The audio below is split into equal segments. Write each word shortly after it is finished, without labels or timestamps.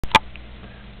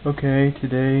Okay,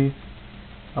 today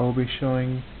I will be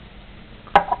showing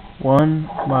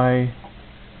my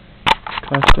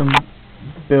custom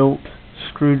built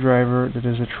screwdriver that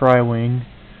is a tri-wing.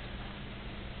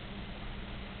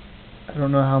 I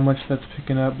don't know how much that's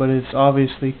picking up, but it's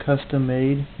obviously custom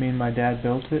made. Me and my dad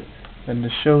built it, and to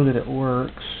show that it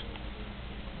works,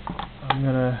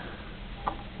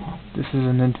 this is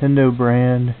a Nintendo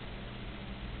brand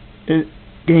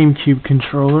GameCube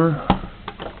controller.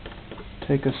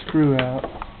 Take a screw out.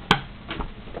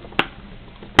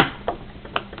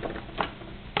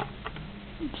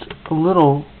 It's a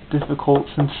little difficult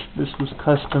since this was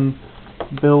custom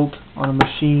built on a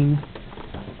machine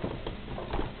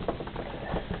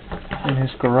in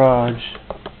his garage.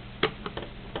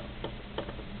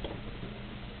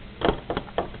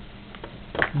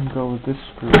 I'll go with this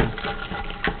screw.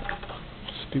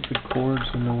 Stupid cord's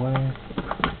in the way.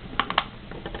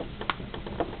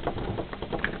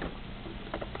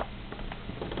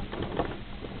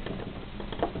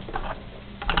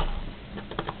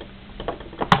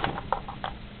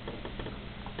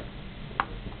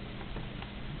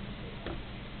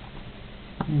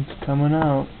 It's coming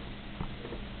out.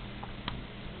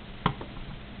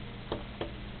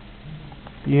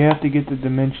 You have to get the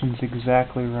dimensions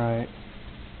exactly right.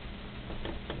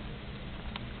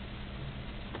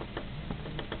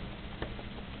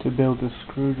 To build a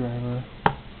screwdriver.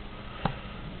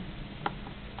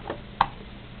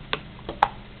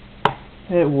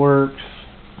 It works.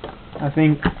 I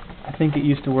think it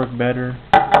used to work better.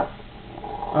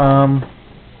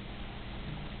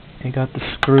 I got the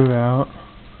screw out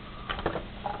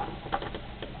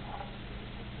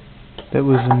that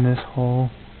was in this hole,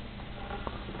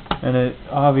 and it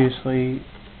obviously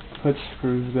puts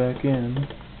screws back in.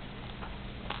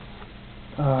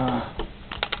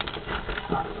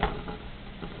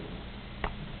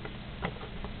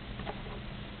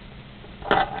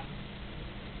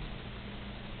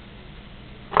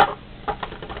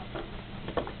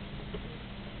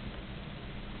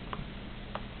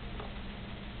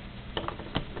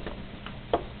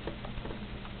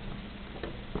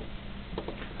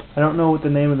 I don't know what the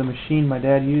name of the machine my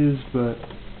dad used, but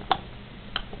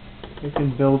it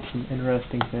can build some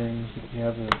interesting things if you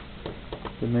have the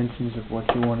dimensions of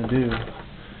what you want to do.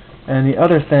 And the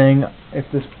other thing, if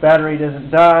this battery doesn't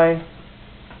die,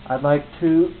 I'd like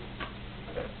to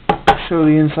show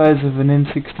the insides of an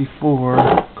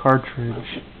N64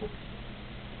 cartridge.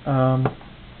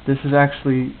 This is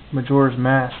actually Majora's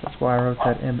Mask, that's why I wrote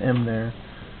that MM there.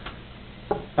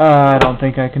 I don't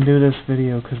think I can do this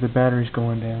video because the battery's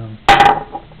going down.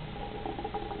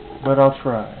 But I'll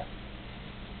try.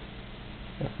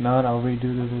 If not, I'll redo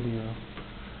the video.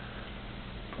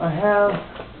 I have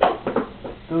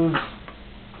those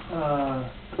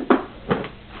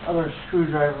other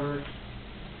screwdrivers.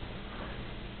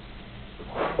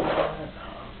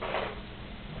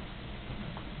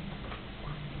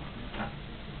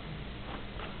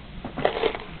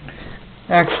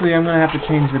 Actually, I'm going to have to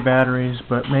change the batteries,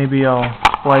 but maybe I'll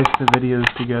splice the videos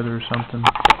together or something.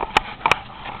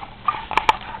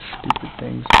 Stupid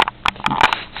things keep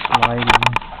sliding.